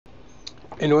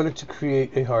In order to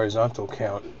create a horizontal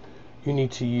count, you need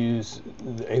to use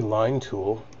a line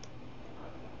tool,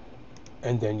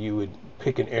 and then you would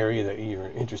pick an area that you're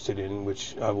interested in,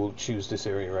 which I will choose this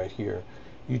area right here.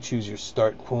 You choose your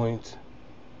start point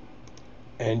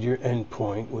and your end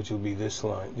point, which will be this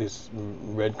line, this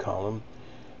red column,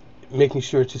 making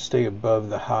sure to stay above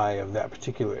the high of that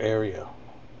particular area.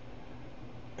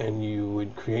 And you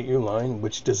would create your line,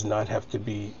 which does not have to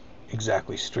be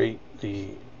exactly straight. The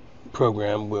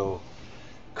program will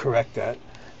correct that.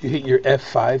 You hit your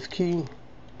F5 key,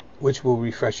 which will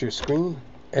refresh your screen,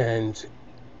 and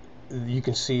you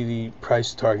can see the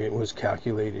price target was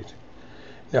calculated.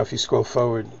 Now if you scroll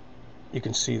forward, you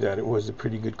can see that it was a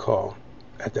pretty good call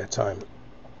at that time.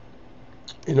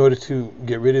 In order to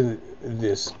get rid of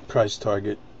this price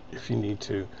target, if you need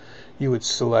to, you would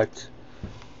select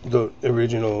the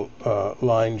original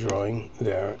line drawing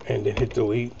there and then hit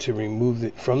delete to remove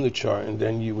it from the chart, and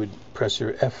then you would press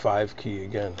your F5 key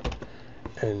again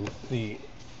and the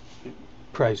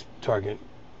price target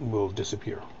will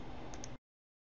disappear.